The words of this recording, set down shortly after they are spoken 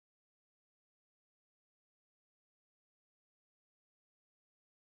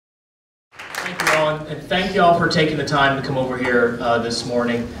Thank you all, and thank you all for taking the time to come over here this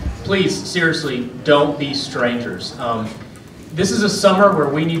morning. Please, seriously, don't be strangers. This is a summer where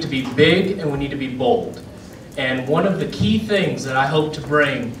we need to be big and we need to be bold. And one of the key things that I hope to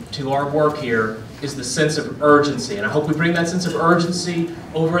bring to our work here is the sense of urgency. And I hope we bring that sense of urgency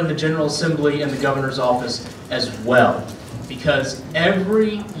over in the General Assembly and the Governor's office as well. Because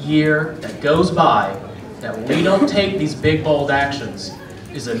every year that goes by that we don't take these big, bold actions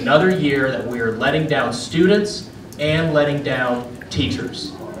is another year that we are letting down students and letting down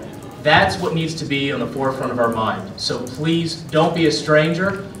teachers. That's what needs to be on the forefront of our mind. So please don't be a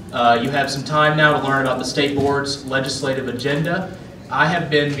stranger. You have some time now to learn about the State Board's legislative agenda. I have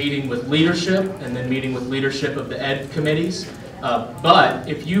been meeting with leadership and then meeting with leadership of the ed committees. But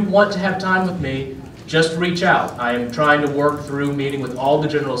if you want to have time with me, just reach out. I am trying to work through meeting with all the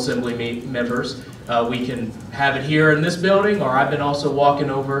General Assembly members. We can have it here in this building, or I've been also walking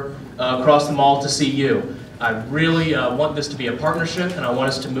over across the mall to see you. I really want this to be a partnership, and I want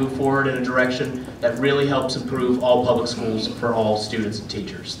us to move forward in a direction that really helps improve all public schools for all students and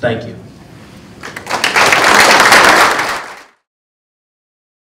teachers. Thank you.